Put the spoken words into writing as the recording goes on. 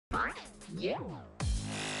Zdravím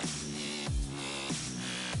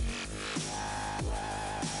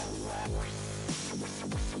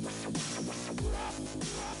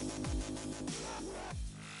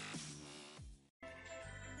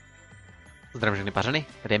ženy pařeny,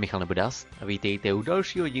 tady je Michal nebo Dust a vítejte u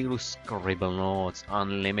dalšího dílu Scribblenauts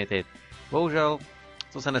Unlimited. Bohužel,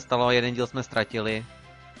 co se nestalo, jeden díl jsme ztratili,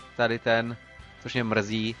 tady ten, což mě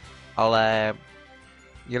mrzí, ale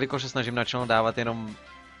jelikož se snažím na channel dávat jenom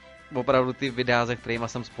opravdu ty videa, se kterými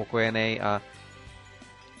jsem spokojený a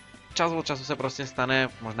čas od času se prostě stane,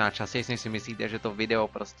 možná častěji, než si myslíte, že to video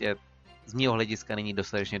prostě z mého hlediska není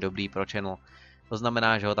dostatečně dobrý pro channel. To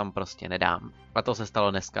znamená, že ho tam prostě nedám. A to se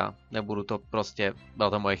stalo dneska. Nebudu to prostě, byla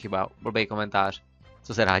to moje chyba, blbej komentář,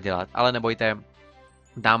 co se dá dělat. Ale nebojte,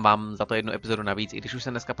 dám vám za to jednu epizodu navíc, i když už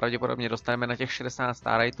se dneska pravděpodobně dostaneme na těch 60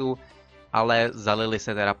 starlightů, ale za Lily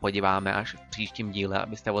se teda podíváme až v příštím díle,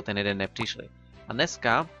 abyste o ten jeden nepřišli. A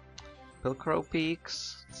dneska, Pilcrow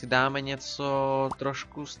Peaks, si dáme něco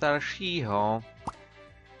trošku staršího.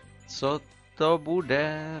 Co to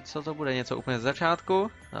bude? Něco úplně z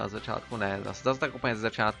začátku? No, z začátku ne, zase tak úplně z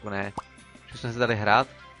začátku ne. Že jsme si tady hrad.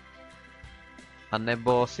 A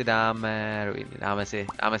nebo si dáme ruiny,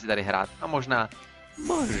 dáme si tady hrad. A možná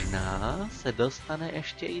se dostane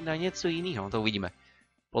ještě i na něco jiného, to uvidíme.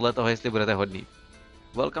 Podle toho, jestli budete hodný.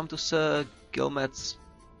 Welcome to Sir Gilmet's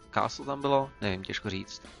Castle tam bylo? Nevím, těžko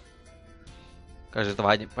říct.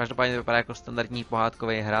 Každopádně to vypadá jako standardní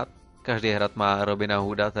pohádkový hrad. Každý hrad má Robina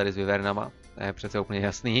Hooda tady s vyvernama, to je přece úplně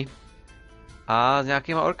jasný. A s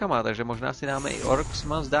nějakýma orkama, takže možná si dáme i Orcs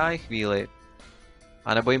Must Die chvíli.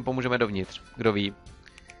 A nebo jim pomůžeme dovnitř, kdo ví.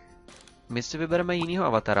 My si vybereme jinýho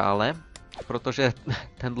avatara, ale protože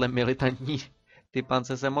tenhle militantní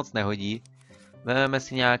typance se moc nehodí, vezmeme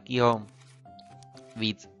si nějakýho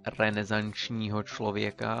víc renesančního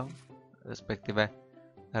člověka, respektive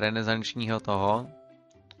renesančního toho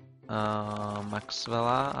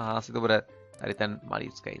Maxwella a asi to bude tady ten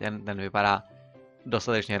malíčkej, ten vypadá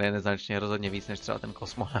dostatečně renesančně, rozhodně víc než třeba ten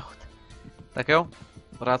kosmonaut. Tak jo,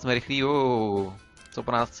 pořád jsme rychlí, co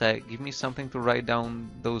po nás chce, give me something to write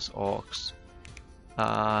down those orcs.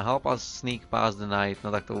 Help us sneak past the night,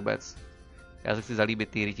 no tak to vůbec. Já se chci zalíbit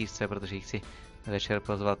ty rytířce, protože jich chci večer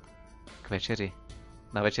pozvat k večeři,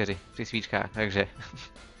 na večeři, při svíčkách, takže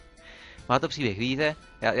má to příběh, vidíte?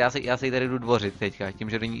 Já se jí tady jdu dvořit teďka, tím,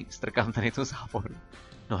 že do ní strkám tady tu záporu.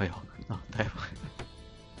 No jo, no to je...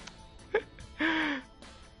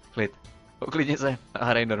 Klid. Uklidni se a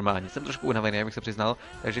hraj normálně. Jsem trošku unavený, abych se přiznal,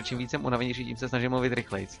 takže čím víc jsem unavenější, tím se snažím mluvit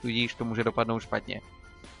rychleji. Tudíž to může dopadnout špatně.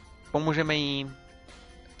 Pomůžeme jí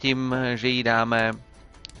tím, že jí dáme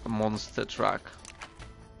Monster Truck.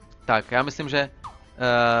 Tak, já myslím, že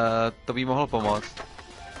to by mohlo pomoct.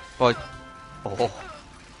 Pojď.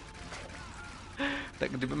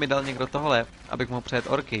 Tak kdyby mi dal někdo tohle, abych mohl přejet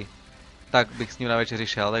orky, tak bych s ním na večeři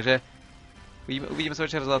šel, takže uvidíme se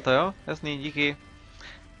večer zlato, jo? Jasný, díky.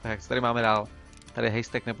 Tak, co tady máme dál? Tady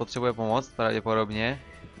Hejstek nepotřebuje pomoc, pravděpodobně.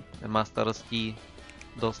 Ten má starostí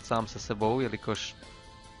dost sám se sebou, jelikož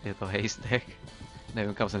je to Hejstek.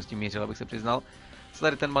 Nevím, kam jsem s tím mířil, abych se přiznal. Co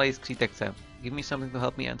tady ten malý skřítek chce? Give me something to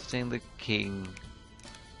help me entertain the king.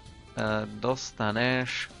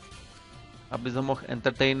 Dostaneš, abys ho mohl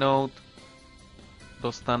entertainout,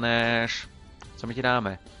 dostaneš... Co my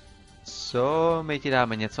ti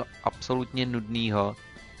dáme? Něco absolutně nudného,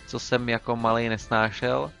 co jsem jako malej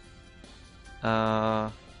nesnášel.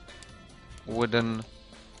 Wooden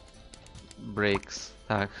bricks.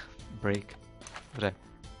 Tak, brick. Dobře.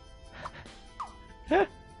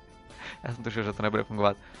 Já jsem tušil, že to nebude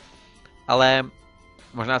fungovat. Ale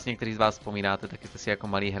možná si někteří z vás vzpomínáte, taky jste si jako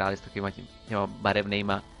malí hráli s takovýma těma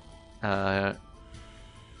barevnejma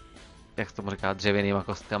jak se tomu říká, dřevěnýma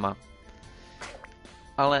kostkama.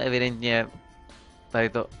 Ale evidentně tady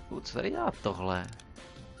to... Co tady dělá tohle?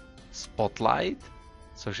 Spotlight?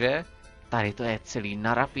 Cože? Tady to je celý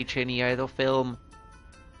narapičený a je to film.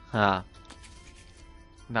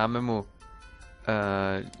 Dáme mu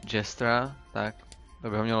Gestra, tak to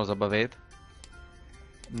by ho mělo zabavit.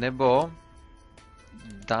 Nebo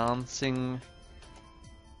Dancing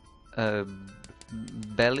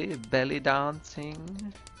belly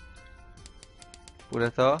dancing.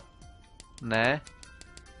 Bude to? Ne.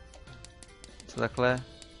 Co takhle?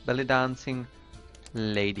 Belly dancing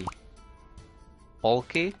lady.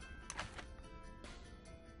 Polky?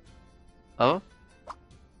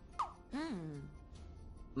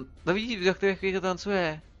 No vidíš, do kterých to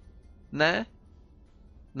tancuje. Ne?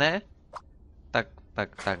 Ne?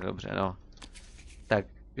 Tak dobře, no. Tak,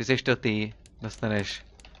 když jsi to ty, dostaneš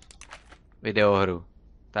videohru.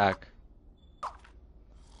 Tak.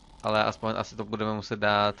 Ale aspoň asi to budeme muset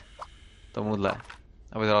dát Tomuhle.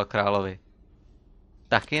 Aby dal královi.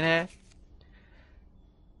 Taky ne.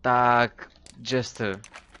 Tak Jester.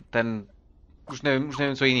 Ten už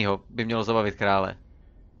nevím, co jiného by mělo zabavit krále.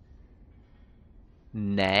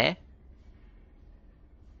 Ne.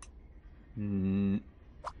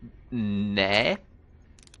 Ne.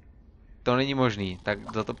 To není možný.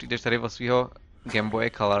 Tak za to přijdeš tady o svého Game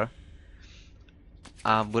Boy Color.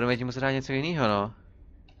 A budeme ti muset dát něco jiného, no.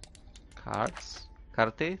 Cards?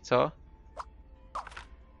 Karty? Co?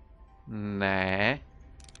 Ne.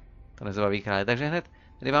 To nezabaví krále. Takže hned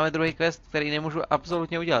tady máme druhý quest, který nemůžu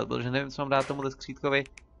absolutně udělat, protože nevím, co mám dát tomuhle skřítkovi,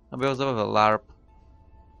 aby ho zabavil. LARP.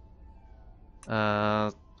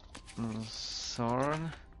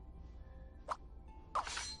 Sorn.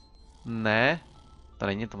 Ne. To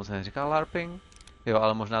není, tomu se neříká LARPing. Jo,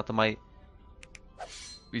 ale možná to mají...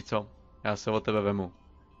 Víš co? Já se od tebe vemu.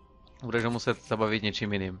 Budeš ho muset zabavit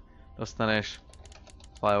něčím jiným. Dostaneš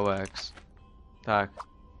fireworks. Tak.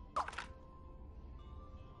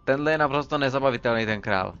 Tenhle je naprosto nezabavitelný, ten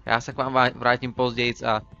král. Já se k vám vrátím později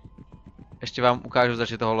a ještě vám ukážu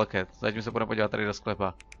začít toho loket. Zatím se budeme podívat tady do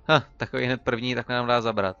sklepa. Takový hned první, tak nám dá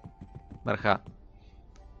zabrat. Mrcha.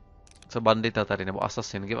 Co bandita tady, nebo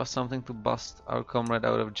assassin. Give us something to bust our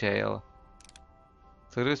comrade out of jail.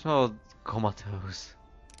 Co kdyby jsme od comatose?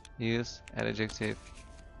 Use adjective.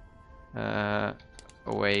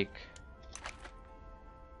 Awake.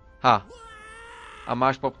 A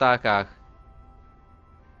máš po ptákách.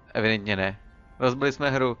 Evidentně ne. Rozbili jsme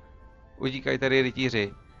hru. Utíkají tady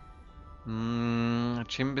rytíři.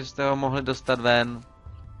 Čím byste ho mohli dostat ven?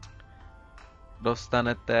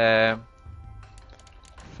 Dostanete...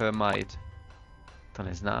 Thermite. To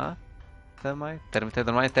nezná? Thermite? To je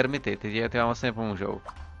normálně termity. Ty vám vlastně nepomůžou.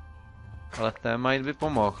 Ale Thermite by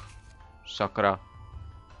pomohl. Sakra.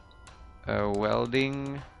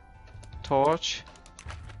 Welding... Torch.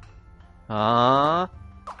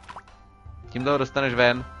 Tím toho dostaneš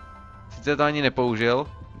ven. Sice to ani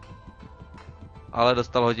nepoužil, ale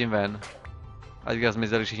dostal ho tím ven. A teďka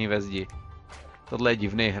zmizeli všichni ve zdi. Tohle je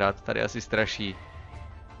divnej hrad, tady asi straší.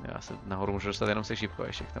 Já se nahoru můžu dostat jenom se šipkou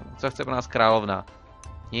ještě k tomu. Co chce po nás královna?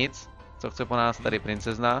 Nic. Co chce po nás tady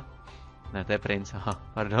princezna? Ne, to je princ,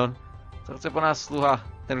 pardon. Co chce po nás sluha?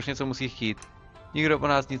 Ten už něco musí chtít. Nikdo po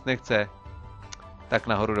nás nic nechce. Tak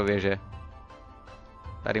nahoru do věže.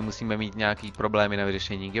 Tady musíme mít nějaký problémy na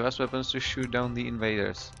vyřešení. Give us weapons to shoot down the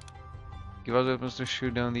invaders. Give us weapons to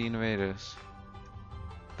shoot down the invaders.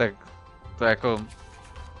 Tak to jako...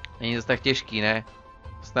 Není to tak těžký, ne?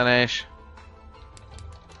 Dostaneš...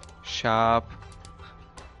 Sharp...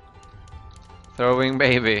 Throwing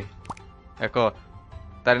baby. Jako...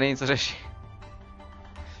 Tady není co řešit.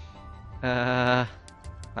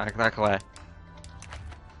 Tak takhle.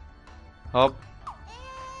 Hop.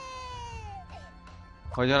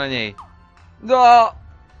 Hoď ho na něj.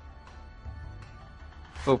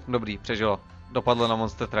 Dobrý, přežilo. Dopadlo na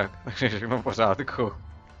monster truck, takže všechno v pořádku.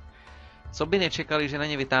 Co by nečekali, že na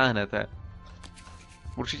ně vytáhnete?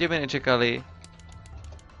 Určitě by nečekali,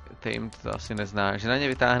 jim to asi nezná, že na ně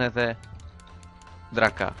vytáhnete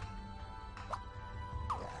draka.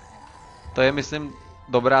 To je, myslím,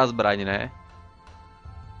 dobrá zbraň, ne?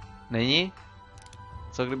 Není?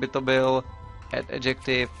 Co kdyby to byl add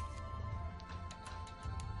adjective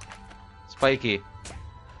Spikey.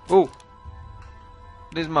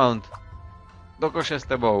 Dismount. Do koše s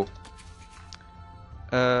tebou.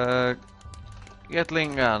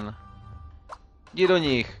 Gatling gun. Jdi do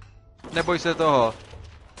nich. Neboj se toho.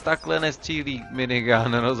 Takhle nestřílí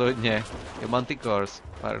minigun rozhodně. Je Manticores.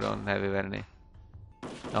 Pardon, ne vyverny.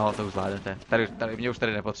 No, to už zvládnete. Tady mě už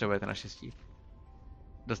tady nepotřebujete naštěstí.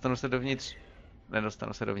 Dostanu se dovnitř?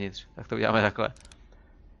 Nedostanu se dovnitř. Tak to uděláme takhle.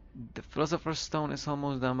 The Philosopher's Stone is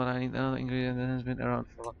almost done, but I need another ingredient that has been around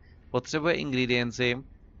for long. Potřebuje ingredienci,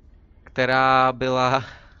 která byla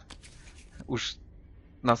už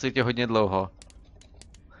na světě hodně dlouho.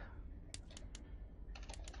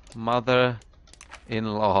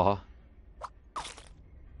 Mother-in-law.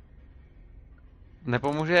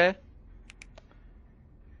 Nepomůže?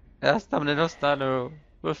 Já se tam nedostanu.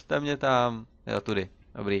 Pušte mě tam. Jo, tudy.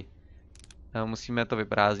 Dobrý. Musíme to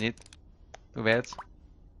vyprázdnit. Tu věc.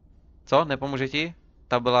 Co? Nepomůže ti?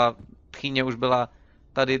 Ta byla... Tchýně už byla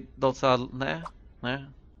tady docela... Ne?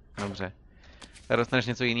 Ne? Dobře. Tak dostaneš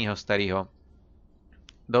něco jiného starého.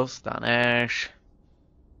 Dostaneš...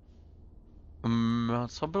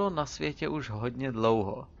 co bylo na světě už hodně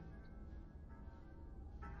dlouho?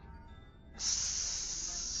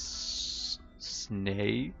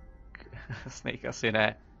 Snake? Snake asi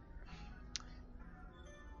ne.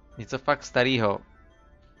 Něco fakt starého.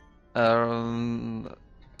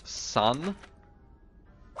 Sun?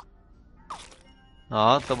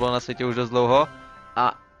 No, to bylo na světě už dost dlouho.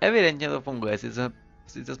 A evidentně to funguje.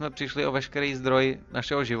 Sice jsme přišli o veškerý zdroj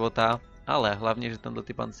našeho života, ale hlavně, že tento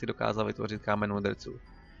typan si dokázal vytvořit kámen mudrců.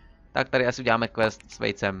 Tak tady asi uděláme quest s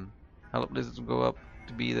vejcem. Hello, let's go up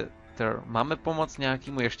to be the Máme pomoct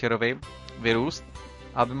nějakému ještěrovi vyrůst,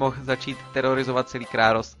 aby mohl začít terorizovat celý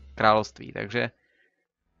království. Takže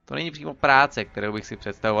to není přímo práce, kterou bych si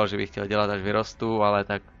představoval, že bych chtěl dělat, až vyrostu, ale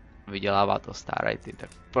tak vydělává to StarIty, tak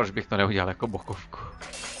proč bych to neudělal jako bokovku?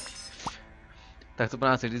 Tak to pro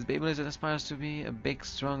nás je, this baby lizard aspires to be a big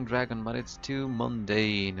strong dragon, but it's too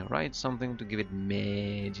mundane. Write something to give it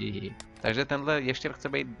magic. Takže tenhle ještěr chce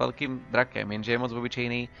být velkým drakem, jenže je moc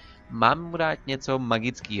obyčejný. Mám mu dát něco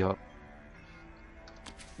magického.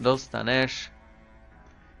 Dostaneš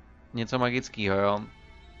něco magického, jo?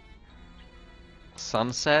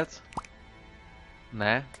 Sunset?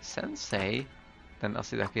 Ne. Sensei? Ten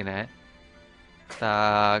asi taky ne.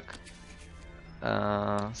 Tak...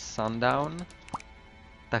 Sundown?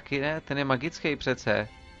 Taky ne, ten je magický přece.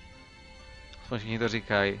 Všichni to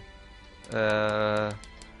říkají.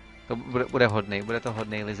 To bude hodnej, bude to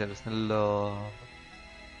hodnej lizard.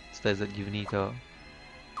 Co to je za divný to?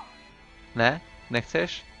 Ne?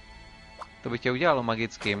 Nechceš? To by tě udělalo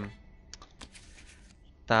magickým.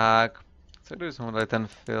 Tak, co kdyby jsme mu dali ten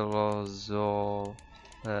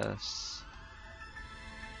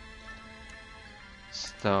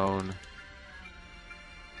Stone.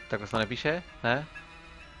 Takhle se to nepíše? Ne?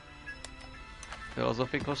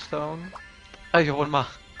 Philosophical Stone? A jo, on má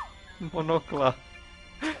monokla.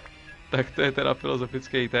 Tak to je teda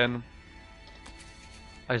filozofický ten.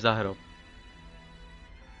 Až za hrob.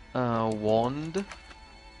 Wand.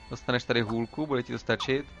 Dostaneš tady hůlku, bude ti to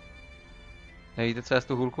stačit. Nevíte, co já z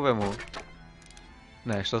tu hůlku vemu?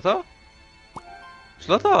 Ne, šlo to?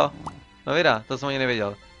 Šlo to? No vidá, to jsem ani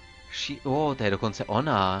nevěděl. To je dokonce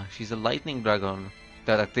ona. She's a lightning dragon.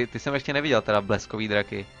 Tak ty jsem ještě neviděl, teda bleskový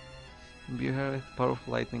draky. Bear with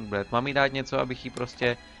powerful lightning breath. Mám jí dát něco, abych jí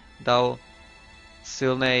prostě dal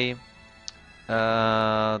silnej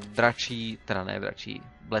dračí, teda ne dračí,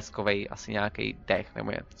 bleskovej, asi nějaký dech,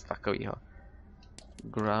 nebo něco takovýho.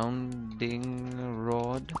 Grounding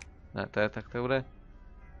rod. Ne,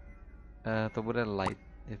 to bude light.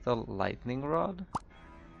 Je to lightning rod?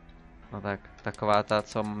 No tak, taková ta,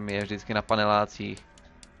 co je vždycky na panelácích.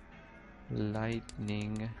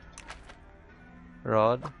 Lightning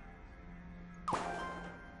rod.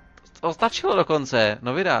 To stačilo dokonce,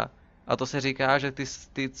 no vydá. A to se říká, že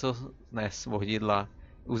ty co... Ne, svodidla.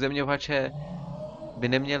 Uzemňovače by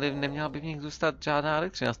neměla by v nich zůstat žádná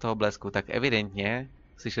elektřina z toho blesku. Tak evidentně,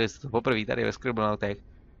 slyšeli jste to poprvé tady ve Scribblenautech,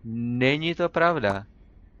 není to pravda.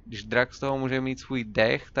 Když drak z toho může mít svůj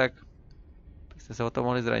dech, tak byste se o to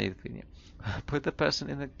mohli zranit klidně. Put the person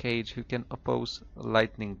in the cage who can oppose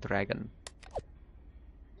lightning dragon.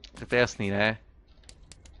 Tak to je jasný, ne?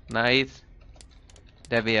 Najít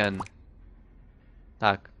Devian.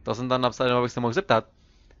 Tak, to jsem tam napsal, abych se mohl zeptat,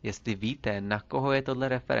 jestli víte, na koho je tohle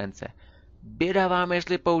reference. Běda vám,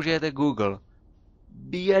 jestli použijete Google.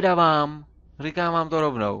 Běda vám. Říkám vám to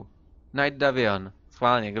rovnou. Najít Devian.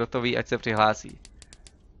 Schválně, kdo to ví, ať se přihlásí.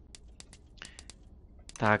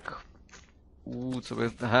 Tak. Co by...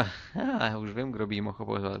 už vím, kdo by jí mohl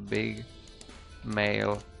používat. Big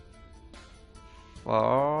Male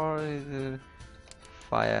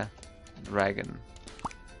Fire Dragon.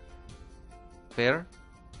 Fair?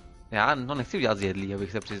 Já no nechci udělat zjedlý,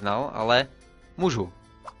 abych se přiznal, ale můžu.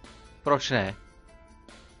 Proč ne?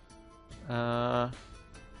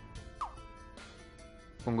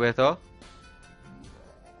 Funguje to?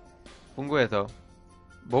 Funguje to.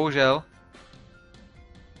 Bohužel.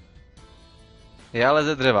 Je ale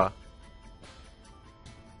ze dřeva.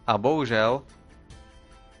 A bohužel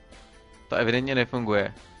to evidentně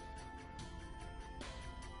nefunguje.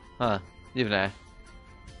 Divné.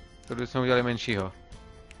 To bychom udělali menšího.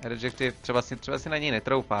 Rejective třeba si na něj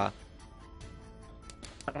netroufá.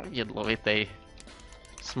 Jedlovitej.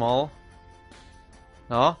 Small.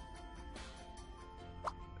 No.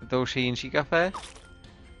 To už je jinší kafe.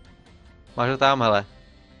 Máš ho tamhle.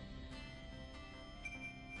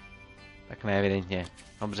 Tak ne, evidentně.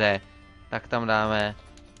 Dobře. Tak tam dáme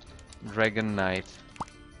Dragon Knight.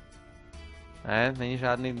 Ne, není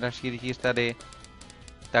žádný dražší rytíř tady.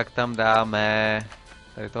 Tak tam dáme...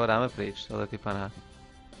 Tady toho dáme pryč, tohle ty pana.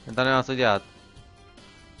 Ten tam nemá co dělat.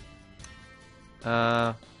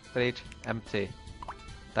 Pryč, empty.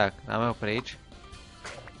 Tak, dáme ho pryč.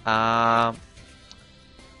 A...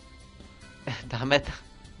 dáme tam...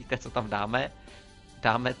 Víte, co tam dáme?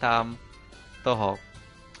 Dáme tam toho.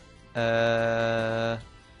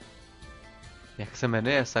 Jak se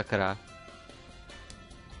jmenuje, sakra?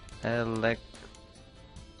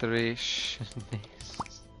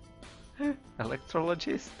 Electricianist.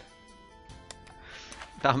 Electrologist?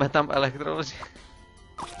 Dáme tam electrologist.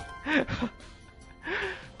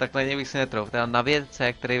 Tak na něj bych si netrouf. Teda na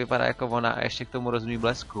vědce, který vypadá jako ona a ještě k tomu rozumí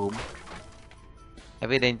bleskům.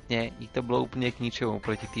 Evidentně jí to bylo úplně k ničemu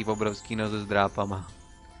proti té obrovský noze s drápama.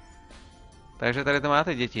 Takže tady to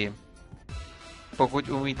máte, děti. Pokud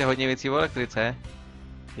umíte hodně věcí o elektrice,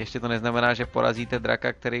 ještě to neznamená, že porazíte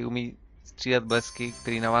draka, který umí střílet blesky,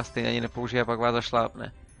 který na vás stejně ani nepoužije a pak vás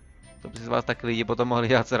zašlápne. To by si z vás taky lidi potom mohli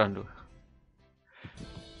dělat srandu.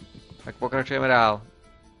 Tak pokračujeme dál.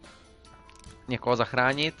 Někoho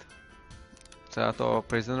zachránit? Třeba to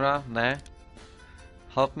prisonera? Ne.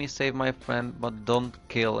 Help me save my friend, but don't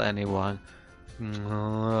kill anyone.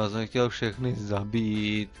 No, já jsem chtěl všechny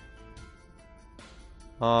zabít.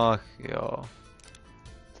 Ach jo.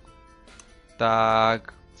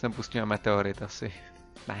 Tak, sem pustíme meteorit asi.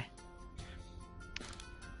 Ne.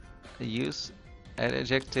 Use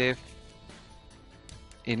adjective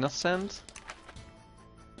innocent.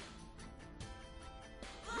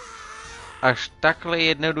 Až takhle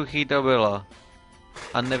jednoduchý to bylo.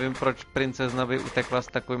 A nevím, proč princezna by utekla s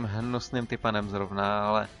takovým hnusným typanem zrovna,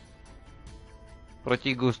 ale...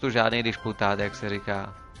 Proti gustu žádný disputát, jak se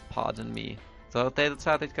říká. Pardon me. To je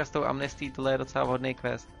docela teďka s tou amnestí, tohle je docela vhodný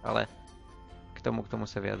quest, ale... K tomu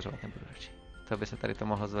se vyjadřovat nebudu radši. To by se tady to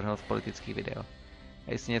mohlo zvrhnout v politický video.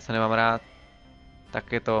 A jestli něco nemám rád,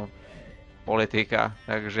 tak je to... politika,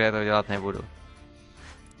 takže to dělat nebudu.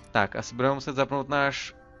 Tak, asi budeme muset zapnout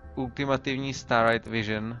náš... ultimativní StarRight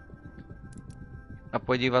Vision a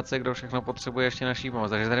podívat se, kdo všechno potřebuje ještě naší pomoc.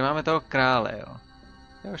 Takže tady máme toho krále, jo.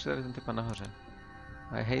 Jo, už je tady ten typa nahoře.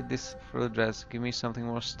 I hate this fruit dress, give me something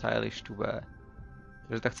more stylish to wear.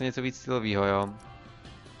 Takže tak chce něco víc stylovýho, jo.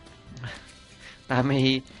 Dáme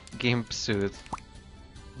jí gimp suit.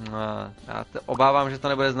 No, já obávám, že to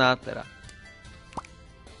nebude znát teda.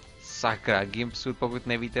 Sakra, gimp suit, pokud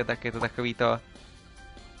nevíte, tak je to takový to...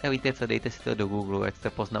 Víte co, dejte si to do Google, ať jste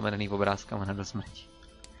poznamenaný obrázkama na dosmrti.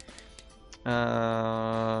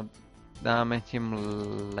 Dáme tím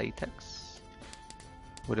latex.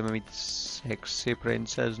 Budeme mít sexy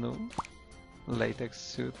princeznu.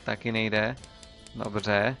 Latex suit taky nejde.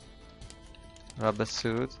 Dobře. Rubber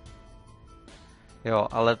suit. Jo,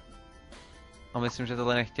 ale... A myslím, že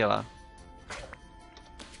tohle nechtěla.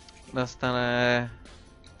 Dostane...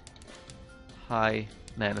 Hi.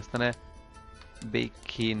 Ne, dostane...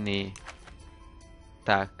 Bikini.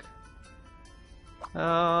 Tak.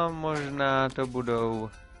 A možná to budou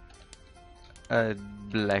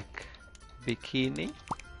black bikini,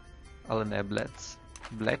 ale ne blec.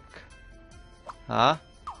 Black. A?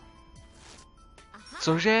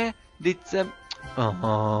 Cože? Vždyť jsem...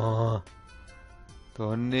 Aha.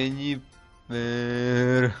 To není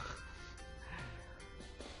fér.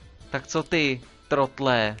 Tak co ty,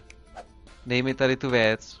 trotle? Dej mi tady tu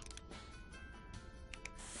věc.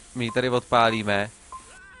 My ji tady odpálíme.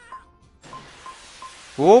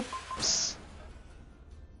 Ups.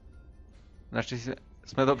 Naštěstí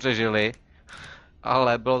jsme to přežili.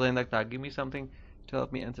 Ale bylo to jen tak. Give me something to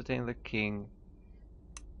help me entertain the king.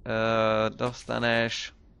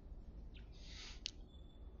 Dostaneš...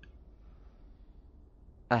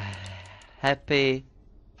 Happy...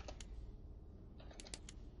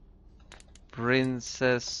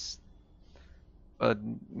 Princess...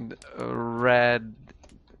 Red...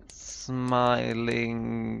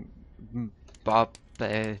 Smiling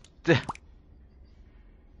puppet.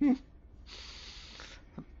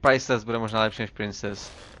 Princess bude možná lepší než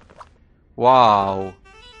Princess. Wow.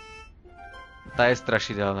 Ta je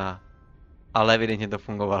strašidelná. Ale evidentně to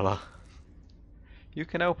fungovalo. You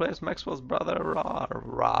can now play as Maxwell's brother.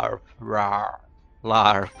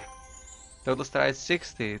 Larv. Total star is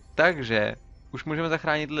 60. Takže už můžeme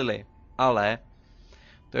zachránit Lily. Ale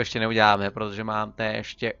to ještě neuděláme, protože máte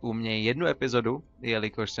ještě u mě jednu epizodu,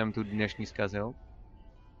 jelikož jsem tu dnešní zkazil.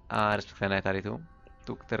 A respektive ne tady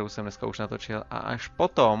tu, kterou jsem dneska už natočil. A až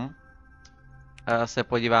potom se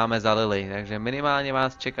podíváme za Lily. Takže minimálně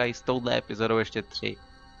vás čekají s touhle epizodou ještě 3.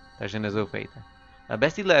 Takže nezoufejte. A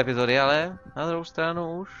bez téhle epizody, ale na druhou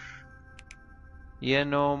stranu už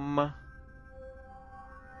jenom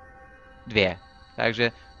 2.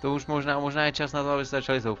 Takže to už možná je čas na to, aby se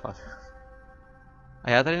začali zoufat. A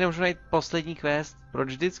já tady nemůžu najít poslední quest. Proč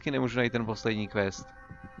vždycky nemůžu najít ten poslední quest?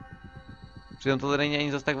 Přitom to tady není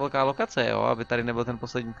ani zase tak velká lokace, jo, aby tady nebyl ten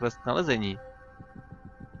poslední quest k nalezení.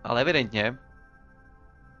 Ale evidentně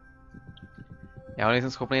já ho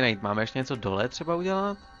nejsem schopný najít. Máme ještě něco dole třeba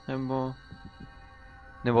udělat?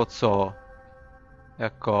 Nebo co?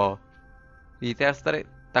 Jako... Vidíte, já se tady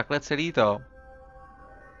takhle celý to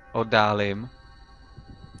oddálím.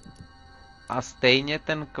 A stejně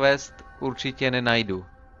ten quest určitě nenajdu.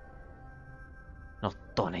 No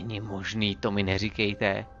to není možný, to mi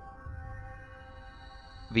neříkejte.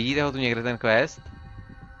 Vidíte ho tu někde ten quest?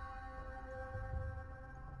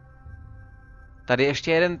 Tady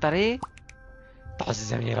ještě jeden, tady? To si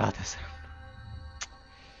ze mě děláte srandu.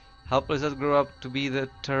 Help lizard grow up to be the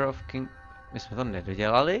terror of king... My jsme to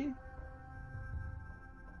nedodělali?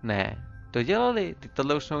 Ne, dodělali, ty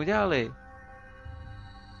tohle už jsme udělali.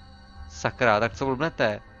 Sakra, tak co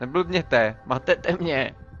blbnete? Neblbněte, matete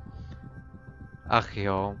mě. Ach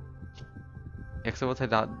jo. Jak se odsaď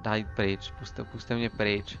dá jít pryč? Puste mě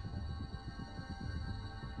pryč.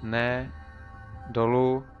 Ne.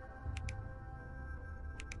 Dolů.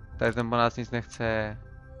 Tady ten po nás nic nechce.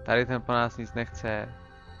 Tady ten po nás nic nechce.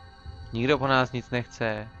 Nikdo po nás nic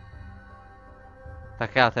nechce.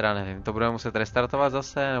 Tak já teda nevím. To budeme muset restartovat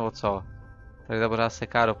zase, nebo co? Tady to pořád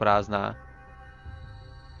seká do prázdna.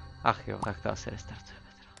 Ach jo, tak to asi restartujeme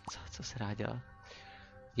teda. Co se dá dělat?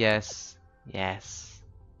 Yes. Yes.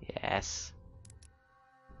 Yes.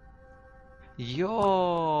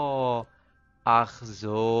 Jo. Ach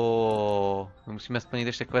zo. My musíme splnit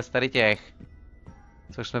ještě quest tady těch.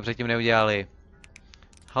 Což jsme předtím neudělali.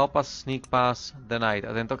 Help us sneak past the night.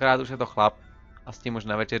 A tentokrát už je to chlap. A s tím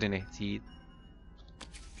možná večeři nechci jít.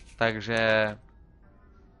 Takže...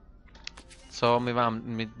 Co my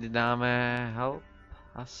dáme? Help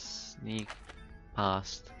us sneak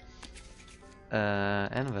past.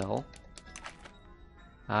 Anvil.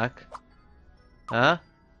 Tak. A?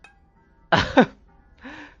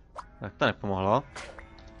 Tak to nepomohlo.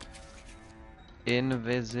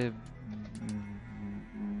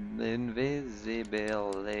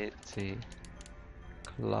 Invisibility.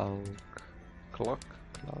 Cloak.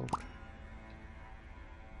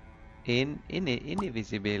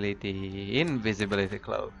 Invisibility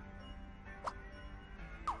cloak.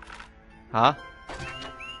 Ha?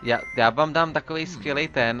 Já vám dám takový skvělý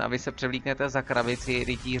ten a vy se převlíknete za krabici,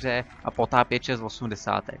 rytíře a potápěče z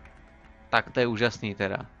 80. Tak to je úžasný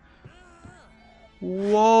teda.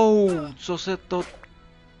 Wow, co se to...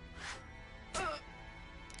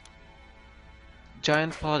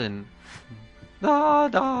 Giant Paladin.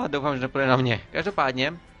 Doufám, že nepůjde na mě.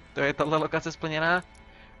 Každopádně, to je tahle lokace splněná.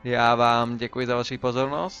 Já vám děkuji za vaši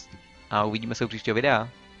pozornost a uvidíme se u příštího videa.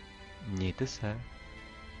 Mějte se.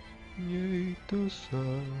 Mějte se.